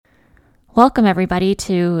Welcome, everybody,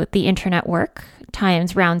 to the Internet Work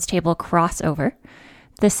times Roundtable crossover.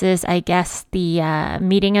 This is, I guess, the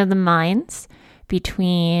meeting of the minds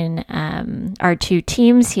between our two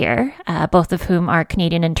teams here, both of whom are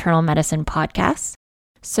Canadian internal medicine podcasts.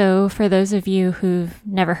 So for those of you who've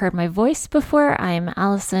never heard my voice before, I'm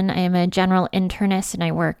Allison. I am a general internist and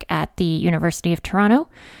I work at the University of Toronto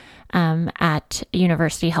at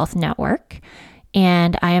University Health Network.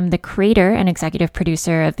 And I am the creator and executive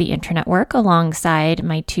producer of the Internet Work alongside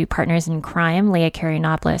my two partners in crime, Leah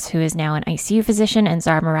Karianopoulos, who is now an ICU physician, and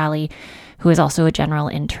Zara Morali, who is also a general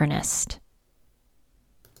internist.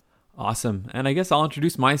 Awesome. And I guess I'll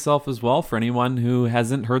introduce myself as well for anyone who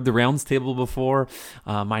hasn't heard the Roundtable before.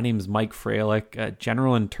 My name is Mike Freilich, a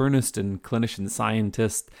general internist and clinician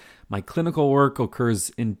scientist. My clinical work occurs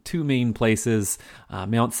in two main places,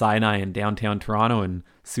 Mount Sinai in downtown Toronto and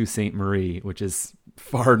Sault Ste. Marie, which is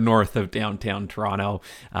far north of downtown Toronto.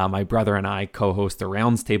 My brother and I co-host the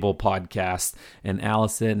Roundtable podcast. And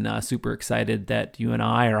Allison, super excited that you and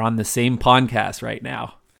I are on the same podcast right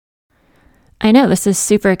now. I know, this is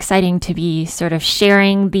super exciting to be sort of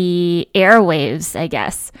sharing the airwaves, I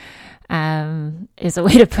guess, is a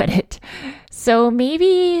way to put it. So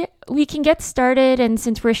maybe we can get started. And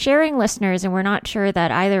since we're sharing listeners and we're not sure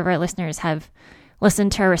that either of our listeners have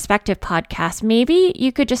listened to our respective podcasts, maybe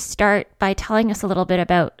you could just start by telling us a little bit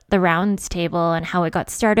about the Roundtable and how it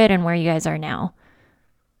got started and where you guys are now.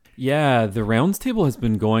 Yeah, the Roundtable has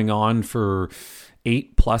been going on for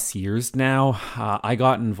 8+ years now. I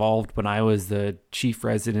got involved when I was the chief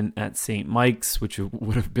resident at St. Mike's, which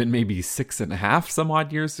would have been maybe 6.5 some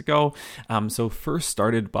odd years ago. So first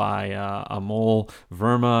started by Amol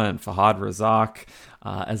Verma and Fahad Razak,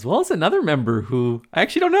 as well as another member who I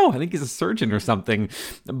actually don't know. I think he's a surgeon or something.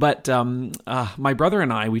 But my brother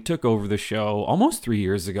and I, we took over the show almost 3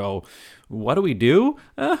 years ago. What do?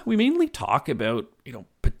 We mainly talk about,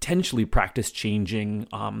 potentially practice-changing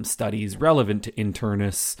studies relevant to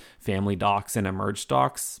internists, family docs, and emerge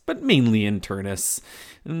docs, but mainly internists.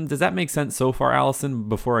 And does that make sense so far, Allison,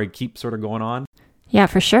 before I keep sort of going on? Yeah,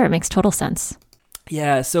 for sure. It makes total sense.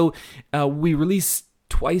 Yeah, so we release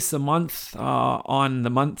twice a month on the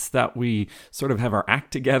months that we sort of have our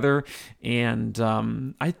act together. And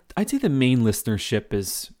I'd say the main listenership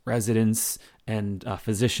is residents and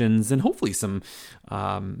physicians, and hopefully some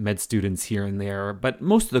med students here and there. But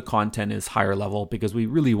most of the content is higher level because we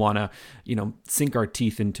really want to, sink our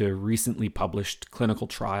teeth into recently published clinical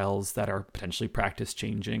trials that are potentially practice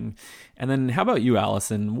changing. And then how about you,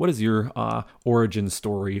 Allison? What is your origin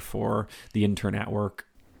story for the Internet Work?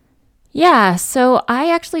 Yeah, so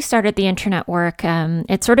I actually started the Internet Work.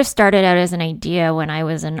 It sort of started out as an idea when I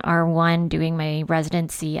was in R1 doing my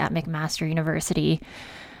residency at McMaster University.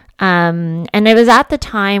 And it was at the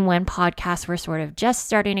time when podcasts were sort of just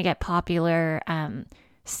starting to get popular.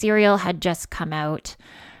 Serial had just come out,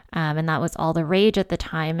 and that was all the rage at the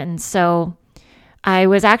time. And so I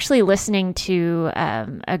was actually listening to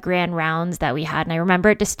a grand rounds that we had, and I remember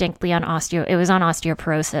it distinctly on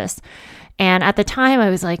osteoporosis. And at the time I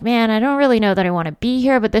was like, man, I don't really know that I want to be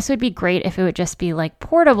here, but this would be great if it would just be like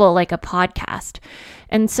portable, like a podcast.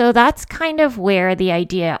 And so that's kind of where the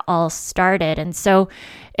idea all started. And so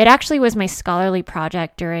it actually was my scholarly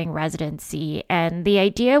project during residency. And the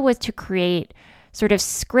idea was to create sort of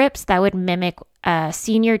scripts that would mimic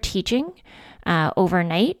senior teaching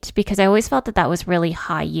overnight, because I always felt that that was really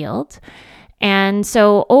high yield. And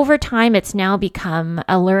so over time, it's now become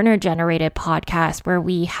a learner-generated podcast where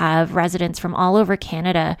we have residents from all over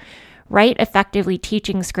Canada write effectively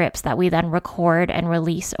teaching scripts that we then record and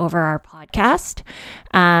release over our podcast.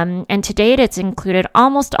 And to date, it's included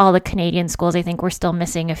almost all the Canadian schools. I think we're still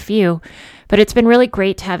missing a few, but it's been really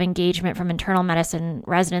great to have engagement from internal medicine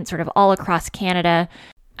residents sort of all across Canada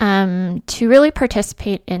to really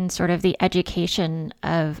participate in sort of the education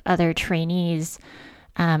of other trainees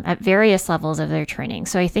at various levels of their training.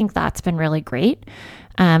 So I think that's been really great.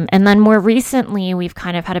 And then more recently, we've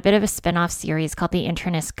kind of had a bit of a spin-off series called the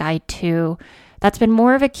Internist Guide 2. That's been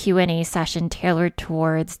more of a Q&A session tailored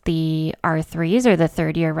towards the R3s or the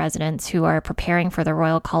third-year residents who are preparing for the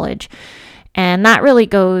Royal College. And that really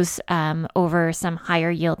goes over some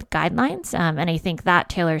higher yield guidelines. And I think that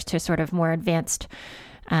tailors to sort of more advanced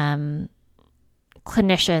clinicians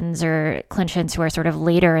who are sort of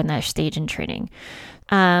later in the stage in training.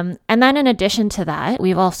 And then in addition to that,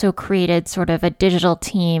 we've also created sort of a digital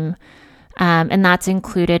team, and that's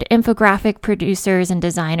included infographic producers and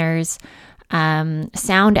designers,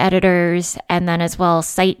 sound editors, and then as well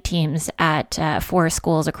site teams at 4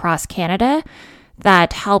 schools across Canada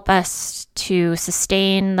that help us to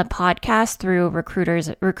sustain the podcast through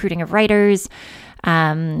recruiting of writers,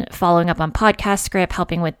 following up on podcast script,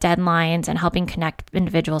 helping with deadlines, and helping connect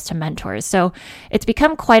individuals to mentors. So it's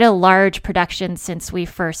become quite a large production since we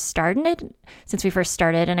first started,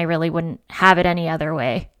 and I really wouldn't have it any other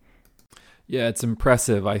way. Yeah, it's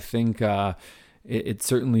impressive. I think it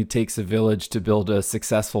certainly takes a village to build a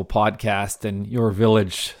successful podcast, and your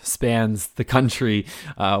village spans the country.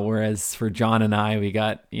 Whereas for John and I, we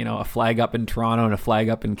got, a flag up in Toronto and a flag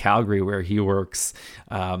up in Calgary where he works.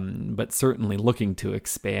 But certainly looking to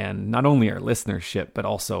expand not only our listenership, but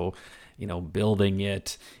also, building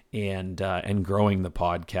it and growing the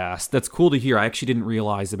podcast. That's cool to hear. I actually didn't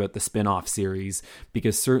realize about the spin-off series,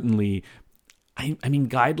 because certainly I mean,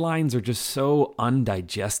 guidelines are just so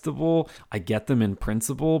undigestible. I get them in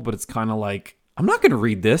principle, but it's kind of like, I'm not going to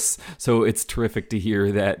read this. So it's terrific to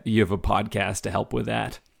hear that you have a podcast to help with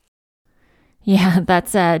that. Yeah,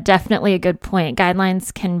 that's definitely a good point.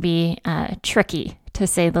 Guidelines can be tricky, to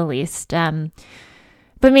say the least.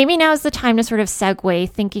 But maybe now is the time to sort of segue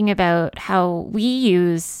thinking about how we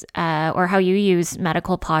use or how you use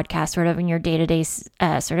medical podcasts sort of in your day-to-day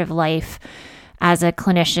sort of life as a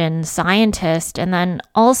clinician scientist. And then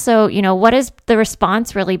also, what has the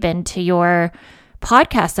response really been to your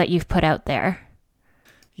podcast that you've put out there?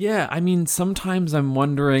 Yeah, I mean, sometimes I'm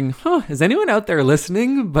wondering, is anyone out there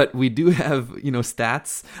listening? But we do have,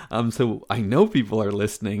 stats. So I know people are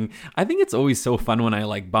listening. I think it's always so fun when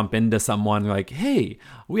I bump into someone like, hey,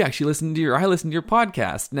 I listened to your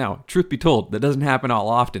podcast. Now, truth be told, that doesn't happen all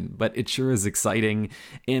often, but it sure is exciting.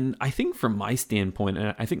 And I think from my standpoint,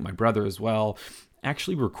 and I think my brother as well,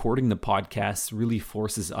 actually recording the podcast really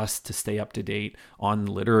forces us to stay up to date on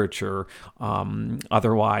literature.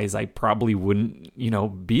 Otherwise, I probably wouldn't,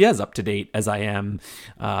 be as up to date as I am.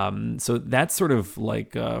 So that's sort of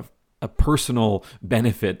like a personal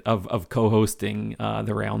benefit of co-hosting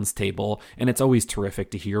the Rounds Table. And it's always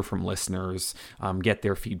terrific to hear from listeners, get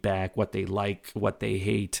their feedback, what they like, what they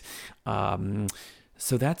hate.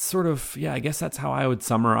 So that's sort of, I guess that's how I would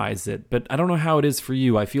summarize it. But I don't know how it is for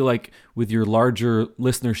you. I feel like with your larger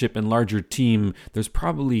listenership and larger team, there's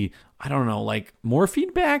probably, more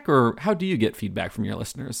feedback, or how do you get feedback from your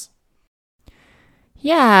listeners?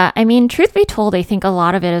 Yeah, I mean, truth be told, I think a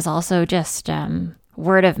lot of it is also just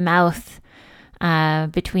word of mouth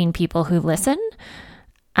between people who listen.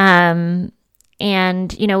 And,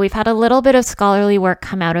 we've had a little bit of scholarly work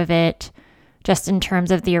come out of it, just in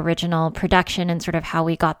terms of the original production and sort of how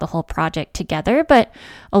we got the whole project together. But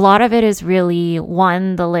a lot of it is really,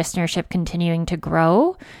 one, the listenership continuing to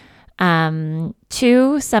grow.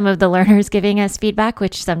 Two, some of the learners giving us feedback,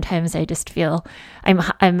 which sometimes I just feel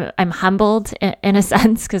I'm humbled in a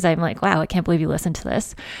sense, because I'm like, wow, I can't believe you listened to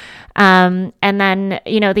this. And then,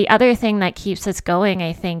 the other thing that keeps us going,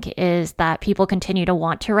 I think, is that people continue to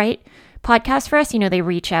want to write podcasts for us. They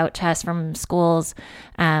reach out to us from schools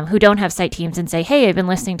who don't have site teams and say, hey, I've been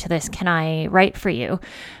listening to this. Can I write for you?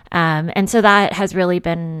 And so that has really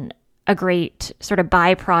been a great sort of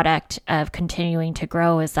byproduct of continuing to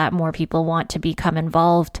grow, is that more people want to become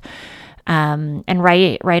involved and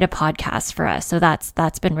write a podcast for us. So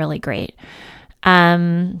that's been really great.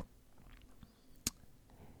 And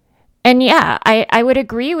yeah, I would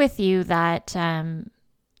agree with you that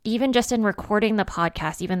even just in recording the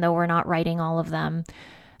podcast, even though we're not writing all of them,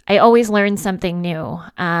 I always learn something new.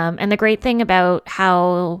 And the great thing about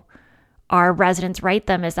how our residents write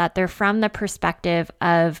them is that they're from the perspective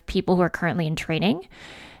of people who are currently in training.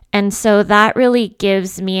 And so that really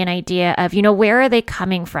gives me an idea of, where are they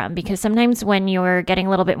coming from? Because sometimes when you're getting a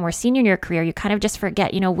little bit more senior in your career, you kind of just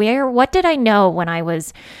forget, what did I know when I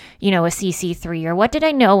was, a CC3, or what did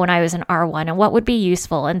I know when I was an R1, and what would be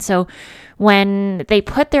useful? And so when they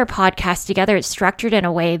put their podcast together, it's structured in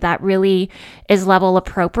a way that really is level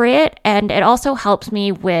appropriate. And it also helps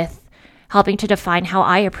me with helping to define how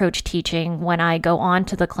I approach teaching when I go on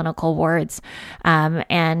to the clinical wards.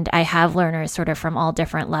 And I have learners sort of from all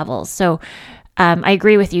different levels. So I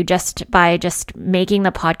agree with you. Just by making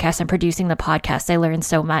the podcast and producing the podcast, I learned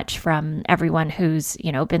so much from everyone who's,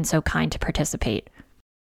 been so kind to participate.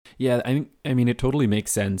 Yeah, I mean, it totally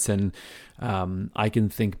makes sense. And I can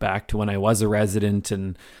think back to when I was a resident,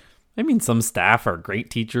 and I mean, some staff are great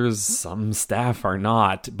teachers, some staff are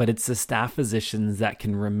not, but it's the staff physicians that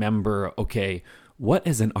can remember, okay, what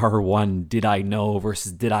as an R1 did I know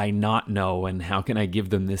versus did I not know, and how can I give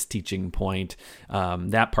them this teaching point?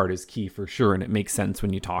 That part is key for sure, and it makes sense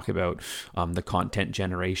when you talk about the content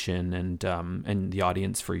generation and the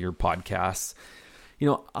audience for your podcasts.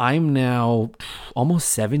 I'm now almost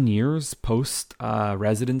 7 years post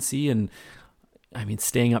residency, and I mean,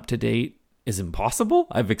 staying up to date is impossible.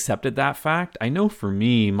 I've accepted that fact. I know for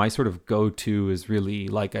me, my sort of go-to is really,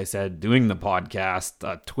 like I said, doing the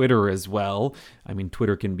podcast, Twitter as well. I mean,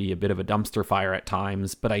 Twitter can be a bit of a dumpster fire at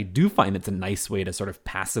times, but I do find it's a nice way to sort of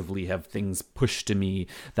passively have things pushed to me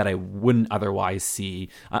that I wouldn't otherwise see.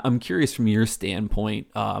 I'm curious from your standpoint,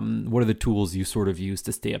 what are the tools you sort of use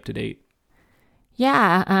to stay up to date?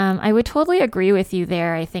 Yeah, I would totally agree with you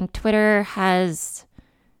there. I think Twitter has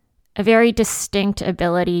a very distinct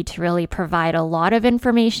ability to really provide a lot of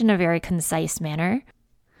information in a very concise manner.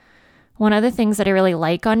 One of the things that I really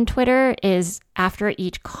like on Twitter is after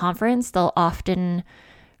each conference, they'll often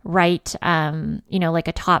write, like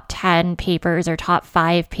a top 10 papers or top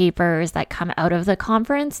 5 papers that come out of the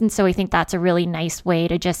conference. And so I think that's a really nice way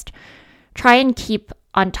to just try and keep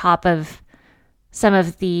on top of some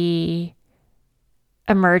of the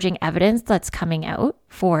emerging evidence that's coming out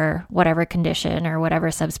for whatever condition or whatever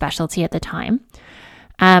subspecialty at the time.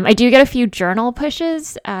 I do get a few journal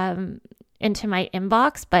pushes into my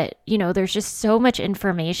inbox, but, there's just so much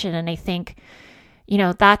information. And I think,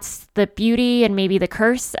 that's the beauty and maybe the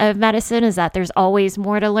curse of medicine, is that there's always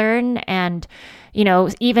more to learn. And,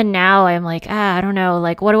 even now I'm like, I don't know,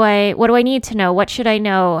 like, what do I need to know? What should I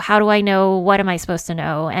know? How do I know? What am I supposed to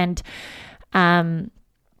know? And,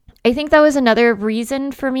 I think that was another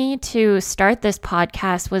reason for me to start this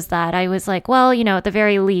podcast, was that I was like, well, at the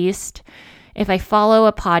very least, if I follow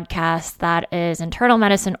a podcast that is internal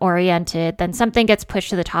medicine oriented, then something gets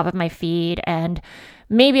pushed to the top of my feed, and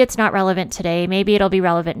maybe it's not relevant today, maybe it'll be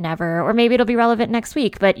relevant never, or maybe it'll be relevant next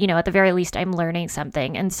week. But, at the very least, I'm learning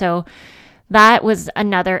something. And so that was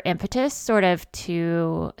another impetus sort of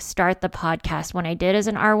to start the podcast when I did as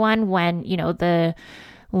an R1, when, the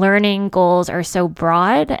learning goals are so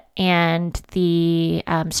broad and the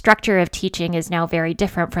structure of teaching is now very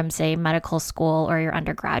different from, say, medical school or your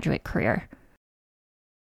undergraduate career.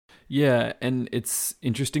 Yeah, and it's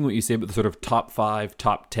interesting what you say about the sort of top 5,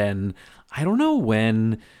 top 10. I don't know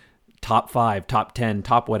when top 5, top 10,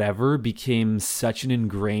 top whatever became such an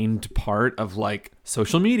ingrained part of like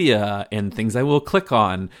social media and things I will click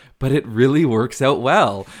on, but it really works out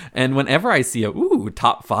well. And whenever I see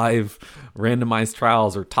top 5 randomized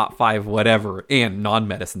trials or top 5 whatever and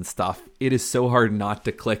non-medicine stuff, it is so hard not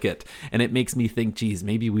to click it. And it makes me think, geez,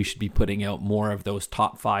 maybe we should be putting out more of those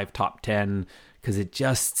top 5, top 10, because it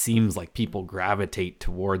just seems like people gravitate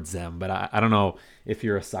towards them. But I don't know if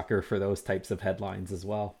you're a sucker for those types of headlines as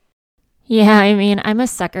well. Yeah, I mean, I'm a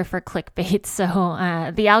sucker for clickbait, so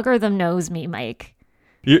the algorithm knows me, Mike.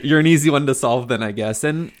 You're an easy one to solve then, I guess.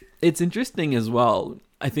 And it's interesting as well.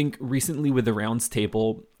 I think recently with the rounds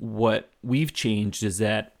table, what we've changed is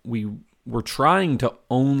that we're trying to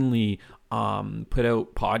only put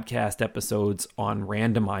out podcast episodes on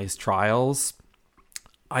randomized trials.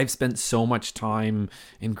 I've spent so much time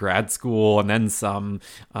in grad school and then some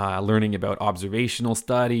learning about observational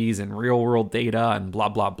studies and real world data and blah,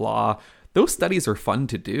 blah, blah. Those studies are fun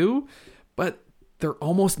to do, but they're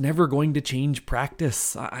almost never going to change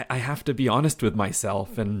practice. I have to be honest with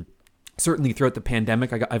myself. And certainly throughout the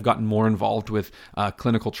pandemic, I've gotten more involved with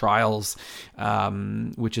clinical trials,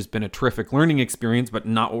 which has been a terrific learning experience, but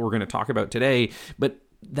not what we're going to talk about today. But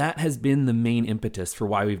that has been the main impetus for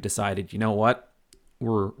why we've decided, you know what?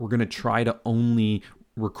 We're going to try to only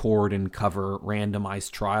record and cover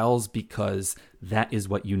randomized trials, because that is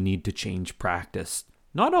what you need to change practice.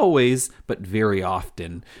 Not always, but very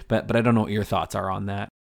often. But I don't know what your thoughts are on that.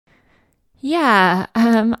 Yeah,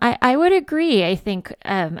 I would agree. I think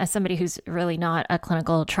as somebody who's really not a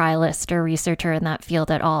clinical trialist or researcher in that field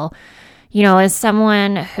at all, as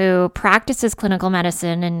someone who practices clinical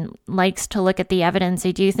medicine and likes to look at the evidence,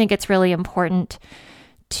 I do think it's really important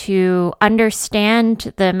to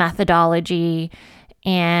understand the methodology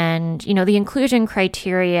and, the inclusion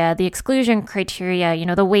criteria, the exclusion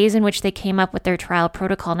criteria, the ways in which they came up with their trial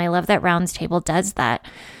protocol. And I love that Rounds Table does that,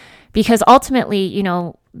 because ultimately,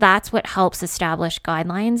 that's what helps establish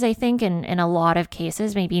guidelines, I think, in a lot of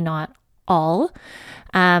cases, maybe not all.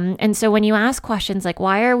 And so when you ask questions like,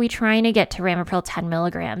 why are we trying to get to ramipril 10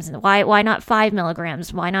 milligrams? And why not 5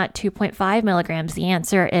 milligrams? Why not 2.5 milligrams? The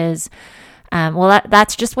answer is,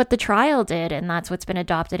 that's just what the trial did, and that's what's been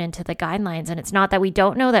adopted into the guidelines. And it's not that we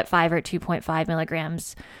don't know that 5 or 2.5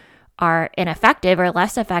 milligrams are ineffective or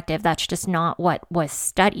less effective. That's just not what was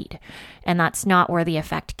studied, and that's not where the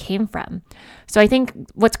effect came from. So I think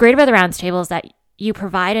what's great about the Rounds Table is that you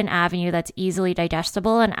provide an avenue that's easily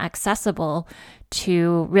digestible and accessible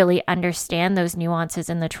to really understand those nuances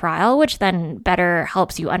in the trial, which then better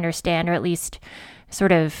helps you understand, or at least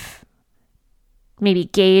sort of maybe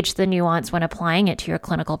gauge the nuance when applying it to your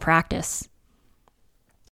clinical practice.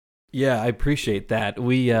 Yeah, I appreciate that.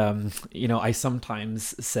 I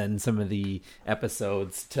sometimes send some of the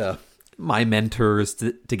episodes to my mentors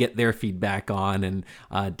to get their feedback on. And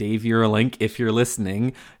Dave Eurlink, if you're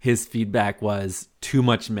listening, his feedback was too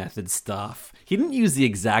much method stuff. He didn't use the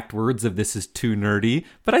exact words of "this is too nerdy,"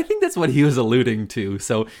 but I think that's what he was alluding to.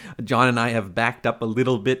 So John and I have backed up a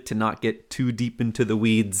little bit to not get too deep into the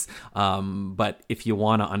weeds. But if you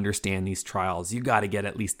want to understand these trials, you got to get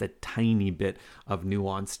at least a tiny bit of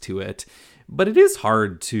nuance to it. But it is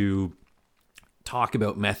hard to talk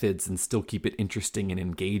about methods and still keep it interesting and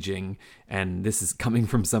engaging. And this is coming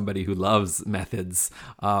from somebody who loves methods.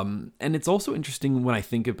 And it's also interesting when I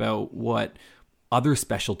think about what other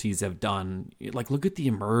specialties have done. Like, look at the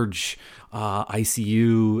Emerge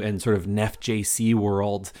ICU and sort of NEF-JC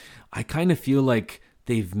world. I kind of feel like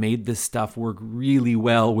they've made this stuff work really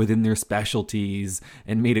well within their specialties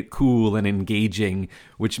and made it cool and engaging,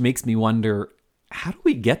 which makes me wonder, how do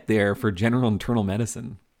we get there for general internal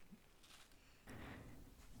medicine?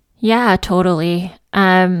 Yeah, totally.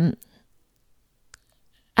 I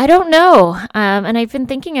don't know. And I've been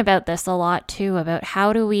thinking about this a lot too, about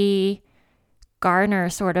how do we garner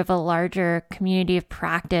sort of a larger community of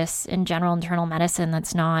practice in general internal medicine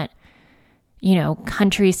that's not,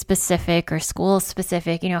 country specific or school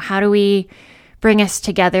specific. How do we bring us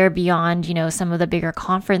together beyond, some of the bigger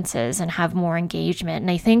conferences and have more engagement?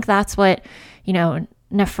 And I think that's what,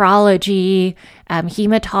 nephrology,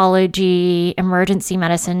 hematology, emergency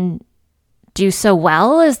medicine do so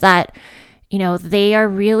well, is that, they are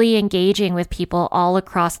really engaging with people all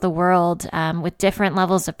across the world with different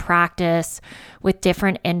levels of practice, with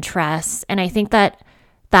different interests. And I think that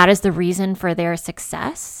is the reason for their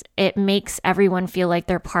success. It makes everyone feel like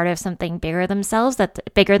they're part of something bigger than themselves,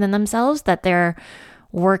 that they're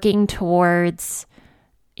working towards,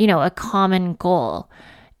 a common goal.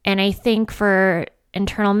 And I think for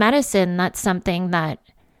internal medicine, that's something that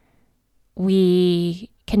we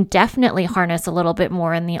can definitely harness a little bit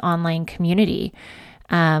more in the online community.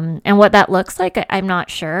 And what that looks like, I'm not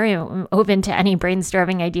sure. I'm open to any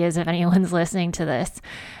brainstorming ideas if anyone's listening to this.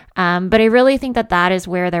 But I really think that is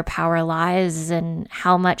where their power lies, and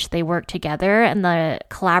how much they work together and the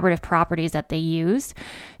collaborative properties that they use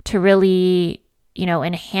to really,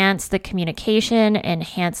 enhance the communication,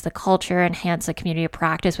 enhance the culture, enhance the community of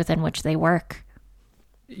practice within which they work.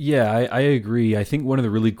 Yeah, I agree. I think one of the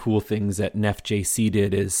really cool things that NEF-JC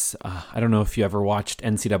did is, I don't know if you ever watched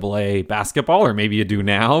NCAA basketball, or maybe you do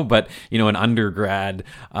now, but, in undergrad,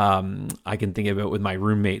 I can think of it with my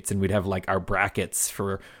roommates, and we'd have like our brackets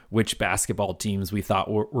for which basketball teams we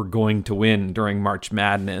thought were going to win during March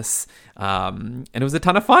Madness. And it was a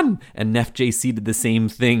ton of fun. And NEF-JC did the same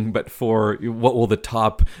thing, but for what will the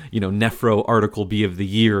top, nephro article be of the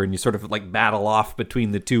year? And you sort of like battle off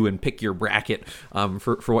between the two and pick your bracket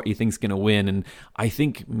for what you think's going to win. And I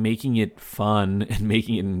think making it fun and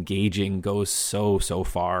making it engaging goes so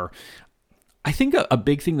far. I think a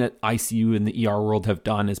big thing that ICU and the ER world have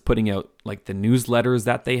done is putting out like the newsletters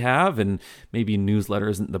that they have, and maybe newsletter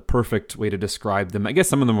isn't the perfect way to describe them. I guess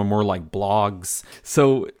some of them are more like blogs.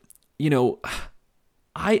 So,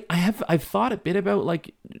 I've thought a bit about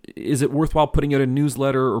like, is it worthwhile putting out a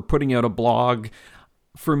newsletter or putting out a blog?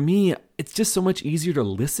 For me, it's just so much easier to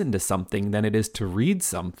listen to something than it is to read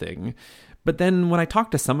something. But then when I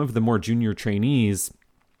talk to some of the more junior trainees,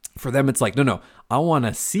 for them, it's like, no, I want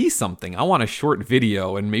to see something. I want a short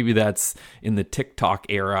video, and maybe that's in the TikTok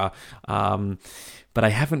era. But I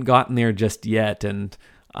haven't gotten there just yet, and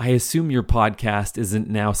I assume your podcast isn't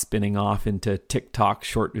now spinning off into TikTok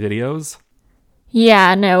short videos.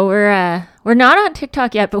 Yeah, no, we're not on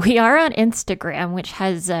TikTok yet, but we are on Instagram, which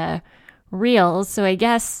has Reels. So I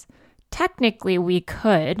guess technically we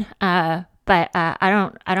could. But I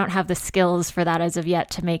don't have the skills for that as of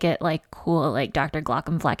yet to make it like cool, like Dr.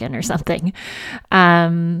 Glockenflecken or something.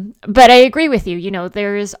 But I agree with you.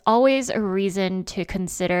 There's always a reason to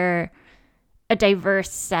consider a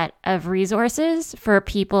diverse set of resources for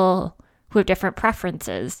people who have different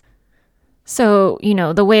preferences. So,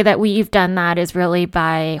 the way that we've done that is really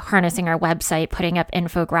by harnessing our website, putting up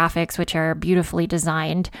infographics, which are beautifully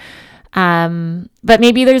designed. But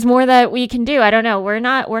maybe there's more that we can do. I don't know. We're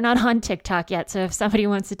not on TikTok yet. So if somebody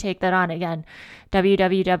wants to take that on, again,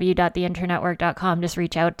 www.theinternetwork.com, just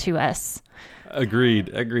reach out to us.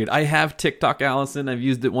 Agreed. I have TikTok, Allison. I've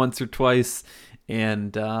used it once or twice,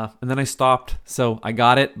 and then I stopped. So I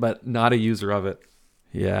got it, but not a user of it.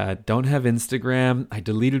 Yeah, don't have Instagram. I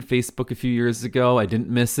deleted Facebook a few years ago. I didn't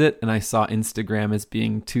miss it, and I saw Instagram as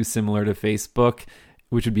being too similar to Facebook,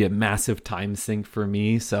 which would be a massive time sink for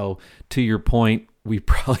me. So to your point, we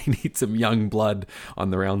probably need some young blood on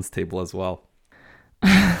the rounds table as well.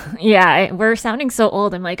 Yeah, we're sounding so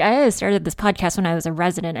old. I'm like, I started this podcast when I was a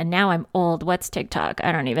resident and now I'm old. What's TikTok?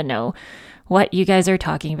 I don't even know what you guys are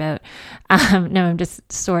talking about. No, I'm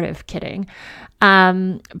just sort of kidding.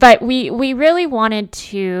 But we really wanted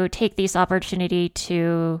to take this opportunity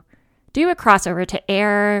to do a crossover, to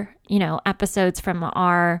air, episodes from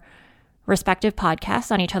our respective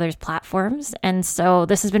podcasts on each other's platforms. And so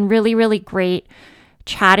this has been really, really great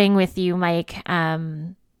chatting with you, Mike.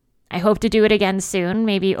 I hope to do it again soon,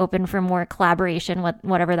 maybe open for more collaboration,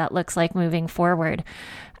 whatever that looks like moving forward.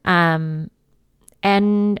 And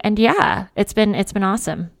yeah, it's been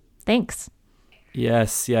awesome. Thanks.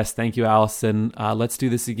 Yes. Thank you, Allison. Let's do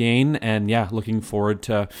this again. And yeah, looking forward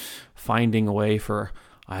to finding a way for,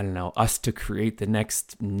 I don't know, us to create the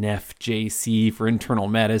next NEF-JC for internal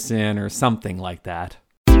medicine or something like that.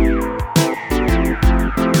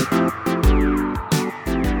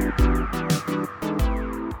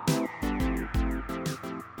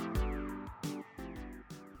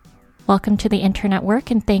 Welcome to the Internet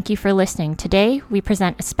Work, and thank you for listening. Today, we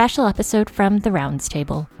present a special episode from the Rounds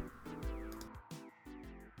Table.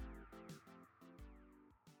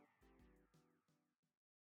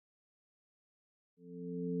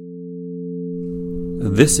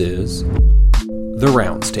 This is the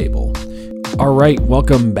Rounds Table. All right,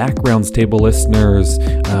 welcome back, Rounds Table listeners.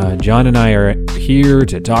 John and I are here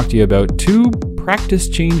to talk to you about 2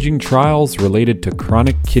 practice-changing trials related to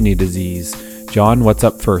chronic kidney disease. John, what's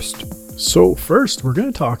up first? So first, we're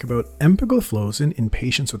going to talk about empagliflozin in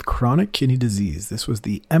patients with chronic kidney disease. This was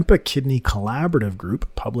the EMPA-Kidney Collaborative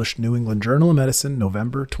Group, published New England Journal of Medicine,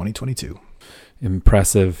 November 2022.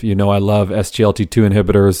 Impressive. I love SGLT2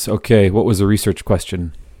 inhibitors. Okay, what was the research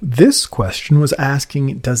question? This question was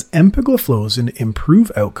asking, does empagliflozin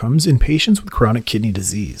improve outcomes in patients with chronic kidney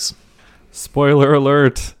disease? Spoiler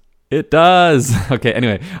alert. It does. Okay,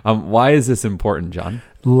 anyway, why is this important, John?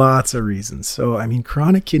 Lots of reasons. So,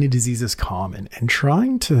 chronic kidney disease is common, and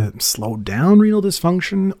trying to slow down renal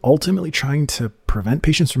dysfunction, ultimately trying to prevent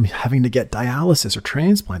patients from having to get dialysis or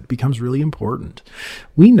transplant, becomes really important.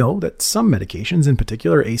 We know that some medications, in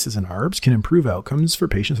particular ACEs and ARBs, can improve outcomes for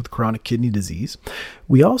patients with chronic kidney disease.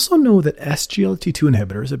 We also know that SGLT2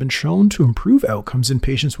 inhibitors have been shown to improve outcomes in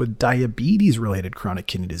patients with diabetes-related chronic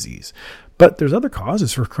kidney disease. But there's other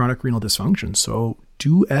causes for chronic renal dysfunction. So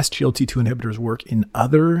do SGLT2 inhibitors work in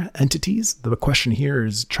other entities? The question here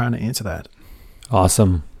is trying to answer that.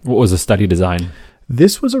 Awesome. What was the study design?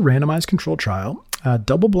 This was a randomized controlled trial,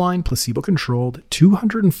 double-blind, placebo-controlled,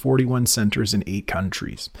 241 centers in 8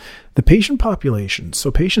 countries. The patient population, so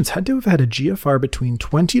patients had to have had a GFR between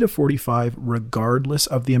 20 to 45 regardless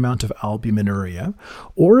of the amount of albuminuria,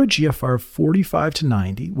 or a GFR of 45 to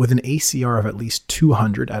 90 with an ACR of at least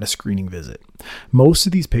 200 at a screening visit. Most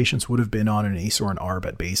of these patients would have been on an ACE or an ARB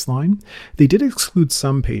at baseline. They did exclude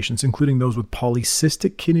some patients, including those with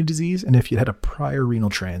polycystic kidney disease and if you had a prior renal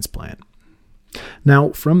transplant.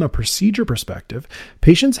 Now, from a procedure perspective,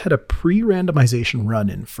 patients had a pre-randomization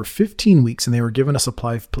run-in for 15 weeks and they were given a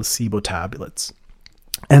supply of placebo tablets.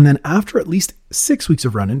 And then after at least 6 weeks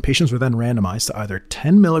of run-in, patients were then randomized to either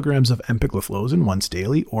 10 milligrams of empagliflozin once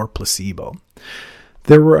daily or placebo.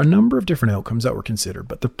 There were a number of different outcomes that were considered,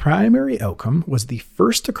 but the primary outcome was the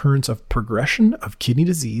first occurrence of progression of kidney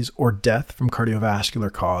disease or death from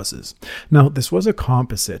cardiovascular causes. Now, this was a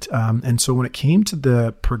composite, and so when it came to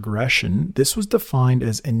the progression, this was defined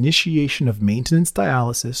as initiation of maintenance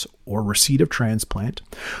dialysis or receipt of transplant,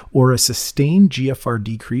 or a sustained GFR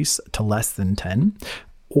decrease to less than 10,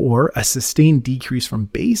 or a sustained decrease from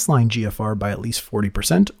baseline GFR by at least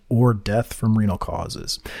 40%, or death from renal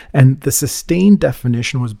causes. And the sustained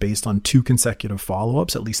definition was based on 2 consecutive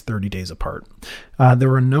follow-ups, at least 30 days apart. There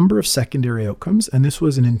were a number of secondary outcomes, and this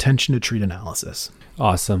was an intention to treat analysis.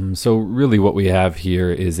 Awesome. So really what we have here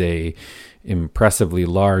is a impressively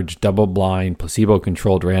large, double-blind,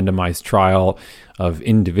 placebo-controlled randomized trial of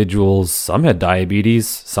individuals. Some had diabetes,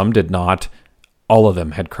 some did not. All of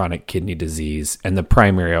them had chronic kidney disease, and the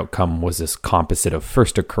primary outcome was this composite of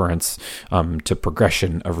first occurrence to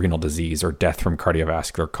progression of renal disease or death from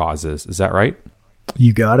cardiovascular causes. Is that right?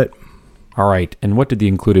 You got it. All right. And what did the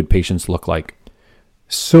included patients look like?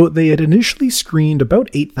 So they had initially screened about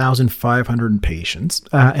 8,500 patients,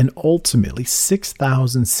 and ultimately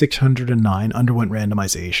 6,609 underwent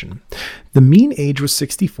randomization. The mean age was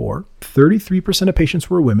 64, 33% of patients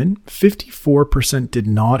were women, 54% did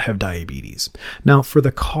not have diabetes. Now, for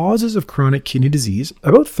the causes of chronic kidney disease,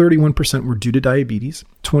 about 31% were due to diabetes,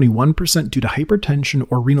 21% due to hypertension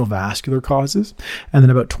or renal vascular causes, and then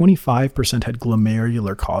about 25% had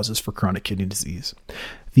glomerular causes for chronic kidney disease.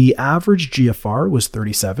 The average GFR was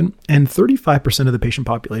 37, and 35% of the patient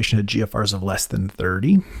population had GFRs of less than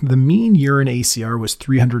 30. The mean urine ACR was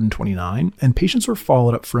 329, and patients were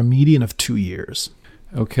followed up for a median of 2 years.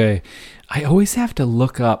 Okay. I always have to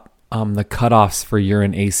look up the cutoffs for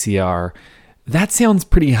urine ACR. That sounds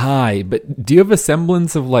pretty high, but do you have a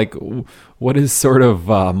semblance of like what is sort of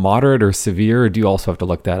moderate or severe, or do you also have to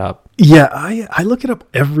look that up? Yeah, I look it up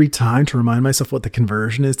every time to remind myself what the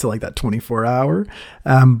conversion is to like that 24-hour.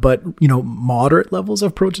 But, moderate levels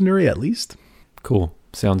of proteinuria at least. Cool.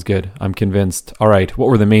 Sounds good. I'm convinced. All right. What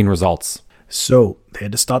were the main results? So they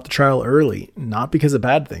had to stop the trial early, not because of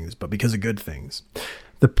bad things, but because of good things.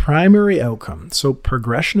 The primary outcome, so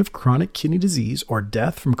progression of chronic kidney disease or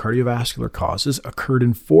death from cardiovascular causes, occurred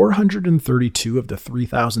in 432 of the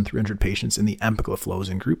 3,300 patients in the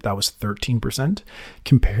empagliflozin group. That was 13%,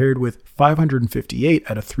 compared with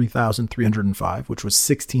 558 out of 3,305, which was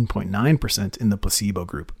 16.9% in the placebo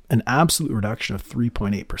group. An absolute reduction of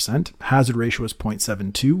 3.8%. Hazard ratio was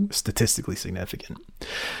 0.72, statistically significant.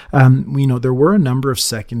 There were a number of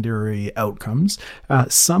secondary outcomes.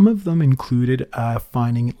 Some of them included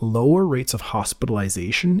finding lower rates of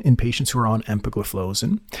hospitalization in patients who are on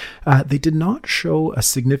empagliflozin. They did not show a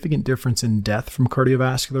significant difference in death from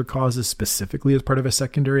cardiovascular causes specifically as part of a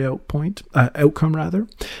secondary outcome.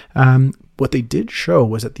 What they did show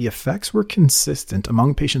was that the effects were consistent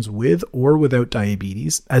among patients with or without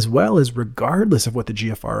diabetes, as well as regardless of what the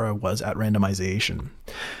GFR was at randomization.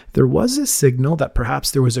 There was a signal that perhaps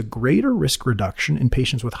there was a greater risk reduction in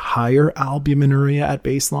patients with higher albuminuria at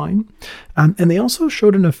baseline. And they also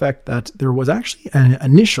showed an effect that there was actually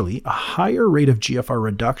initially a higher rate of GFR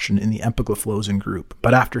reduction in the empagliflozin group.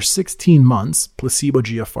 But after 16 months, placebo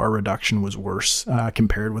GFR reduction was worse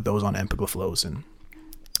compared with those on empagliflozin.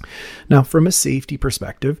 Now, from a safety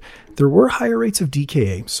perspective, there were higher rates of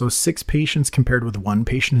DKA, so 6 patients compared with 1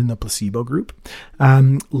 patient in the placebo group.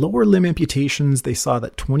 Lower limb amputations, they saw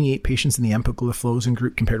that 28 patients in the empagliflozin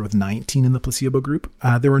group compared with 19 in the placebo group.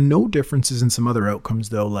 There were no differences in some other outcomes,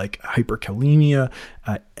 though, like hyperkalemia,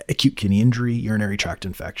 acute kidney injury, urinary tract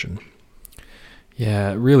infection.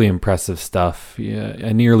 Yeah, really impressive stuff. Yeah,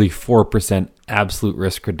 a nearly 4% absolute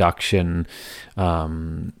risk reduction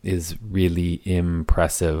is really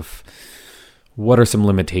impressive. What are some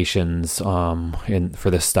limitations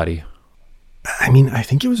for this study? I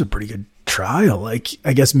think it was a pretty good trial. I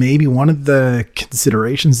guess maybe one of the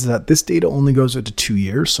considerations is that this data only goes out to 2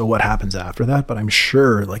 years. So what happens after that? But I'm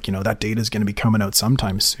sure that data is going to be coming out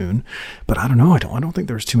sometime soon. But I don't know. I don't think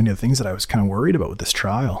there's too many things that I was kind of worried about with this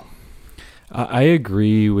trial. I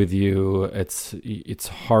agree with you. It's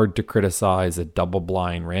hard to criticize a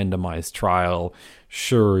double-blind randomized trial.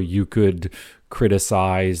 Sure, you could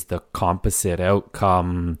criticize the composite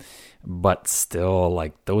outcome, but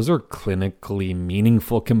still, those are clinically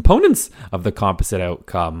meaningful components of the composite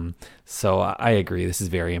outcome. So I agree. This is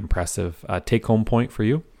very impressive. Take-home point for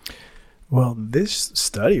you? Well, this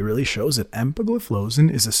study really shows that empagliflozin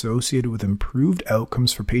is associated with improved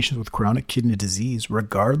outcomes for patients with chronic kidney disease,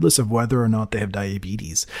 regardless of whether or not they have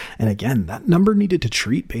diabetes. And again, that number needed to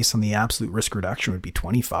treat based on the absolute risk reduction would be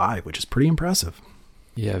 25, which is pretty impressive.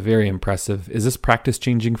 Yeah, very impressive. Is this practice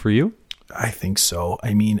changing for you? I think so.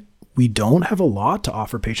 We don't have a lot to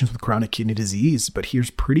offer patients with chronic kidney disease, but here's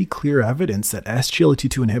pretty clear evidence that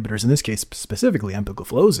SGLT2 inhibitors, in this case specifically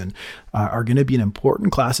empagliflozin, are going to be an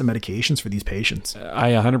important class of medications for these patients.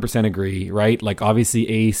 I 100% agree, right? Obviously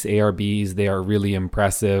ACE, ARBs, they are really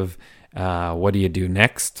impressive. What do you do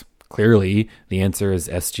next? Clearly, the answer is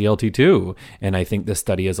SGLT2. And I think this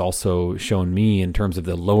study has also shown me, in terms of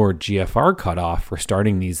the lower GFR cutoff for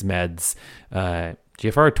starting these meds,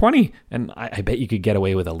 GFR 20, and I bet you could get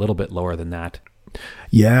away with a little bit lower than that.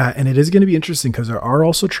 Yeah, and it is going to be interesting because there are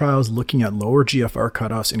also trials looking at lower GFR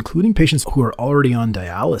cutoffs, including patients who are already on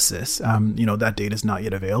dialysis. That data is not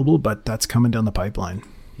yet available, but that's coming down the pipeline.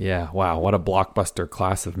 Yeah, wow, what a blockbuster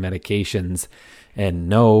class of medications. And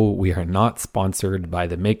no, we are not sponsored by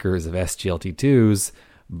the makers of SGLT2s,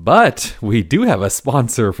 but we do have a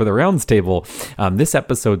sponsor for the Rounds Table. This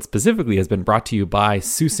episode specifically has been brought to you by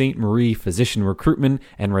Sault Ste. Marie Physician Recruitment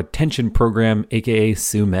and Retention Program, aka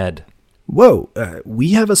SUMED. Whoa,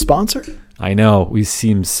 we have a sponsor? I know, we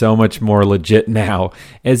seem so much more legit now.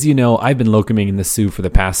 As you know, I've been locuming in the Soo for the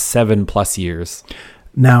past 7+ years.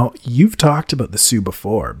 Now, you've talked about the Soo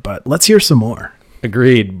before, but let's hear some more.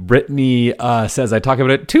 Agreed. Brittany says I talk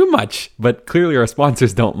about it too much, but clearly our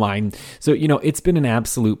sponsors don't mind. So, it's been an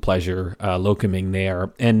absolute pleasure locuming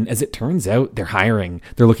there. And as it turns out, they're hiring.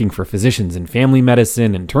 They're looking for physicians in family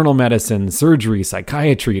medicine, internal medicine, surgery,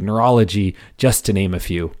 psychiatry, neurology, just to name a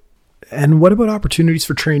few. And what about opportunities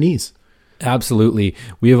for trainees? Absolutely.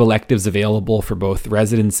 We have electives available for both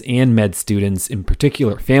residents and med students, in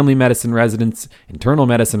particular family medicine residents, internal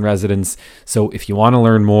medicine residents. So if you want to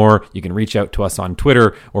learn more, you can reach out to us on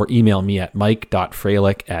Twitter or email me at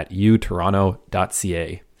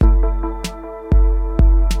mike.fralick@utoronto.ca.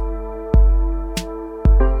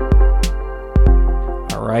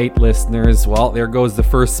 All right, listeners. Well, there goes the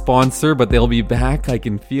first sponsor, but they'll be back. I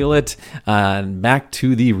can feel it. Back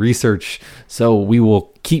to the research. So we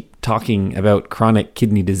will keep talking about chronic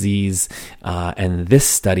kidney disease. And this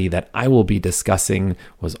study that I will be discussing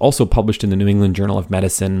was also published in the New England Journal of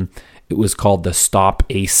Medicine. It was called the STOP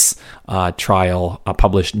ACE trial,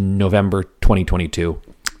 published in November 2022.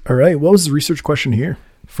 All right. What was the research question here?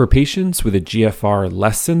 For patients with a GFR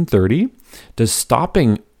less than 30, does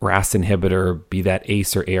stopping RAS inhibitor, be that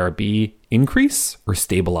ACE or ARB, increase or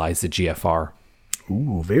stabilize the GFR?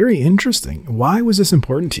 Ooh, very interesting. Why was this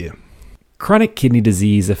important to you? Chronic kidney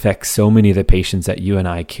disease affects so many of the patients that you and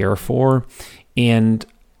I care for. And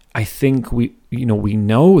I think we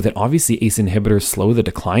know that obviously ACE inhibitors slow the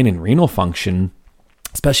decline in renal function,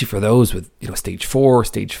 especially for those with stage 4,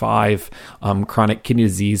 stage 5 chronic kidney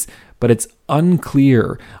disease. But it's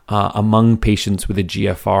unclear among patients with a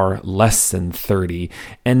GFR less than 30.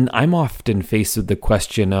 And I'm often faced with the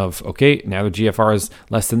question of, okay, now the GFR is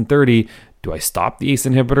less than 30. Do I stop the ACE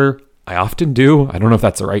inhibitor? I often do. I don't know if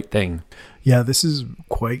that's the right thing. Yeah, this is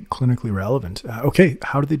quite clinically relevant. Okay,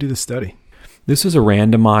 how did they do this study? This was a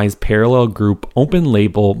randomized parallel group, open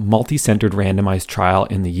label, multi-centered randomized trial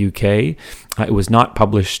in the UK. It was not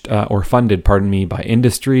published or funded, by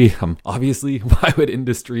industry. Obviously, why would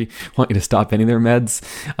industry want you to stop any of their meds?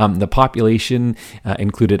 The population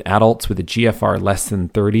included adults with a GFR less than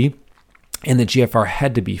 30. And the GFR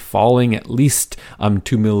had to be falling at least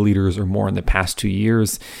 2 milliliters or more in the past 2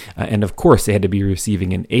 years. And of course, they had to be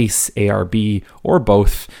receiving an ACE, ARB, or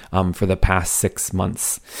both for the past 6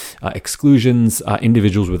 months. Exclusions,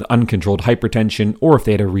 individuals with uncontrolled hypertension, or if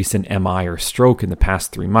they had a recent MI or stroke in the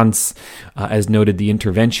past 3 months. As noted, the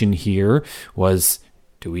intervention here was,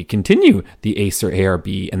 do we continue the ACE or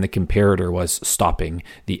ARB? And the comparator was stopping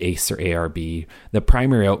the ACE or ARB. The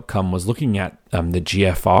primary outcome was looking at the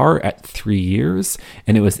GFR at 3 years,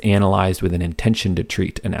 and it was analyzed with an intention to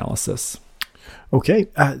treat analysis. Okay,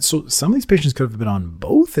 so some of these patients could have been on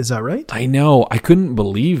both, is that right? I know. I couldn't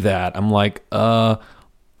believe that. I'm like, on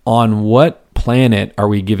what planet are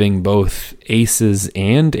we giving both ACEs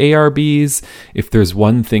and ARBs? If there's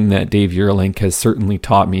one thing that Dave Yerlink has certainly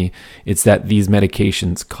taught me, it's that these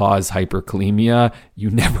medications cause hyperkalemia.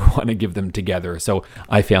 You never want to give them together. So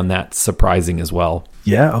I found that surprising as well.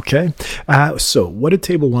 Yeah, okay. So what did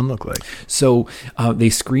table 1 look like? So they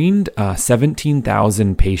screened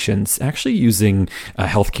 17,000 patients actually using a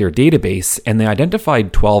healthcare database, and they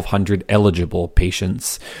identified 1,200 eligible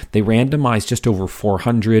patients. They randomized just over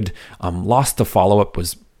 400. Loss to follow-up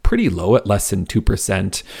was pretty low at less than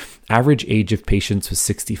 2%. Average age of patients was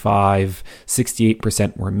 65,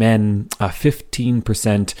 68% were men,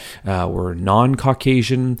 15% were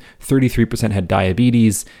non-Caucasian, 33% had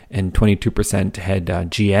diabetes, and 22% had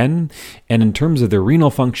GN. And in terms of their renal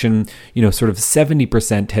function, sort of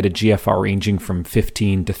 70% had a GFR ranging from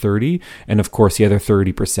 15 to 30. And of course, the other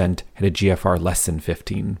 30% had a GFR less than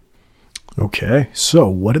 15. Okay, so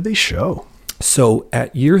what did they show? So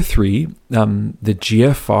at year 3, the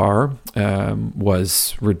GFR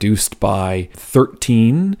was reduced by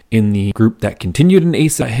 13 in the group that continued an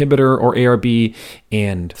ACE inhibitor or ARB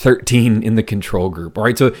and 13 in the control group. All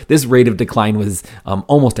right, so this rate of decline was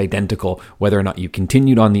almost identical whether or not you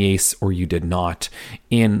continued on the ACE or you did not.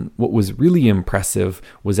 And what was really impressive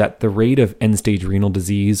was that the rate of end-stage renal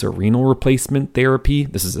disease or renal replacement therapy,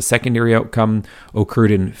 this is a secondary outcome,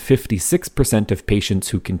 occurred in 56% of patients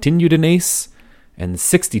who continued an ACE and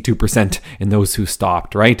 62% in those who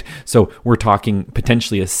stopped, right? So we're talking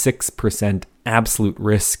potentially a 6% absolute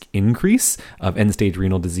risk increase of end-stage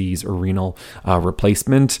renal disease or renal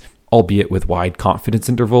replacement, albeit with wide confidence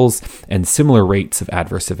intervals and similar rates of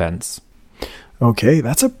adverse events. Okay,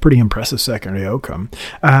 that's a pretty impressive secondary outcome.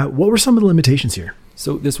 What were some of the limitations here?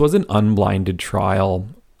 So this was an unblinded trial.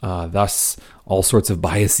 Thus, all sorts of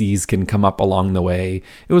biases can come up along the way.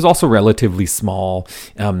 It was also relatively small,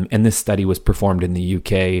 and this study was performed in the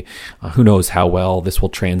UK. Who knows how well this will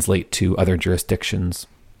translate to other jurisdictions.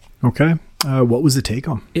 Okay. What was the take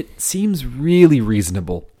home? It seems really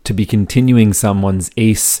reasonable to be continuing someone's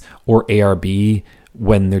ACE or ARB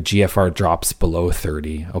when their GFR drops below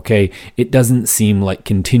 30, okay? It doesn't seem like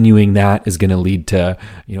continuing that is going to lead to,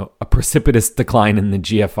 a precipitous decline in the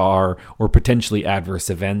GFR or potentially adverse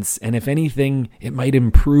events. And if anything, it might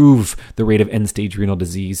improve the rate of end-stage renal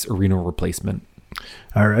disease or renal replacement.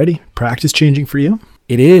 Alrighty. Practice changing for you?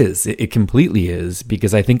 It is. It completely is,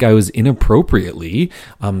 because I think I was inappropriately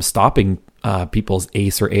stopping people's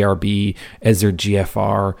ACE or ARB as their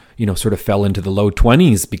GFR, sort of fell into the low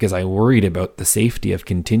 20s because I worried about the safety of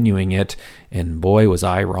continuing it. And boy, was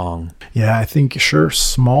I wrong. Yeah, I think, sure,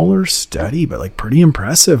 smaller study, but like pretty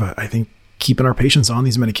impressive. I think keeping our patients on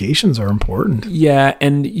these medications are important. Yeah,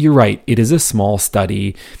 and you're right. It is a small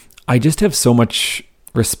study. I just have so much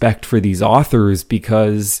respect for these authors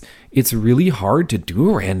because it's really hard to do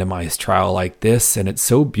a randomized trial like this, and it's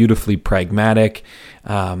so beautifully pragmatic.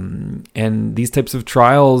 And these types of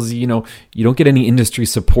trials, you don't get any industry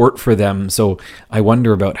support for them. So I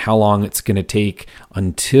wonder about how long it's going to take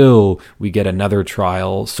until we get another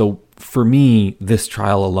trial. So for me, this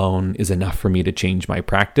trial alone is enough for me to change my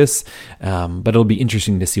practice. But it'll be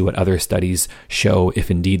interesting to see what other studies show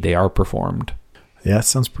if indeed they are performed. Yeah,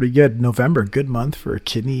 sounds pretty good. November, good month for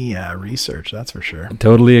kidney research, that's for sure.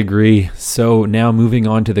 Totally agree. So now moving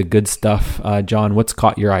on to the good stuff. John, what's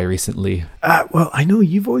caught your eye recently? Well, I know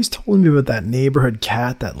you've always told me about that neighborhood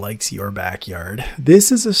cat that likes your backyard.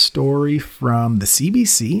 This is a story from the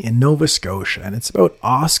CBC in Nova Scotia, and it's about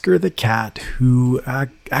Oscar the cat who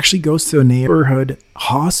actually goes to a neighborhood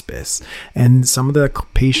hospice, and some of the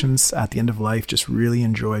patients at the end of life just really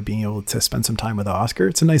enjoy being able to spend some time with Oscar.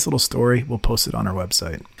 It's a nice little story. We'll post it on our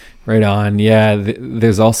website. Right on. Yeah,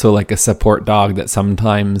 there's also like a support dog that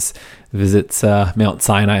sometimes visits Mount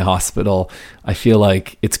Sinai Hospital. I feel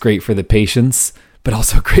like it's great for the patients, but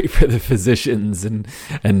also great for the physicians and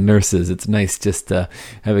nurses. It's nice just to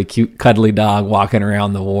have a cute, cuddly dog walking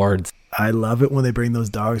around the wards. I love it when they bring those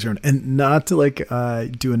dogs around. And not to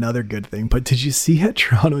do another good thing, but did you see at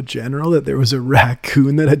Toronto General that there was a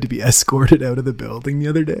raccoon that had to be escorted out of the building the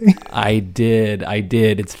other day? I did.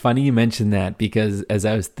 It's funny you mentioned that, because as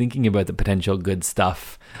I was thinking about the potential good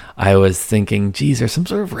stuff, I was thinking, geez, there's some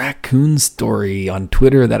sort of raccoon story on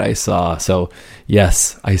Twitter that I saw. So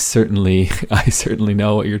yes, I certainly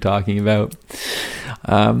know what you're talking about.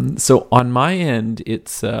 So on my end,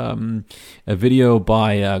 it's a video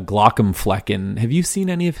by Glockenflecken. Have you seen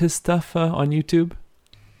any of his stuff on YouTube?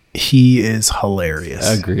 He is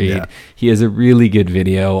hilarious. Agreed. Yeah. He has a really good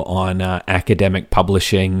video on academic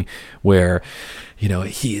publishing where,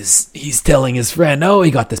 he's telling his friend, oh,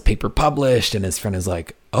 he got this paper published, and his friend is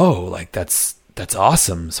like, oh, like that's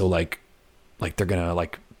awesome. So like they're gonna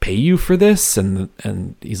like pay you for this,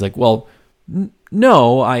 and he's like, well,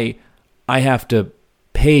 no, I have to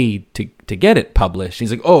pay to get it published.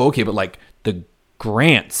 He's like, oh, okay, but like the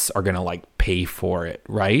grants are gonna like pay for it,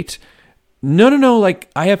 right? No, like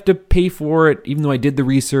I have to pay for it even though I did the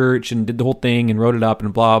research and did the whole thing and wrote it up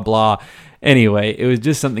and blah blah. Anyway, it was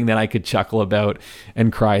just something that I could chuckle about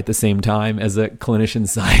and cry at the same time as a clinician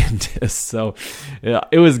scientist. So yeah,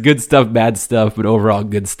 it was good stuff, bad stuff, but overall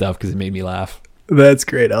good stuff because it made me laugh. That's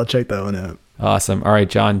great. I'll check that one out. Awesome. All right,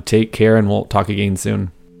 John, take care and we'll talk again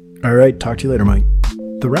soon. All right. Talk to you later, Mike.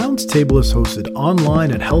 The Rounds Table is hosted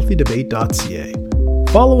online at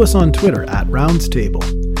healthydebate.ca. Follow us on Twitter at Rounds Table.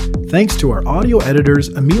 Thanks to our audio editors,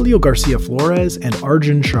 Emilio Garcia Flores and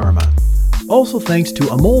Arjun Sharma. Also thanks to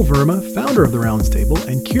Amol Verma, founder of the Rounds Table,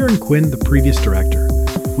 and Kieran Quinn, the previous director.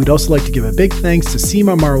 We'd also like to give a big thanks to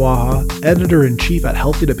Seema Marwaha, editor-in-chief at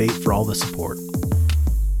Healthy Debate, for all the support.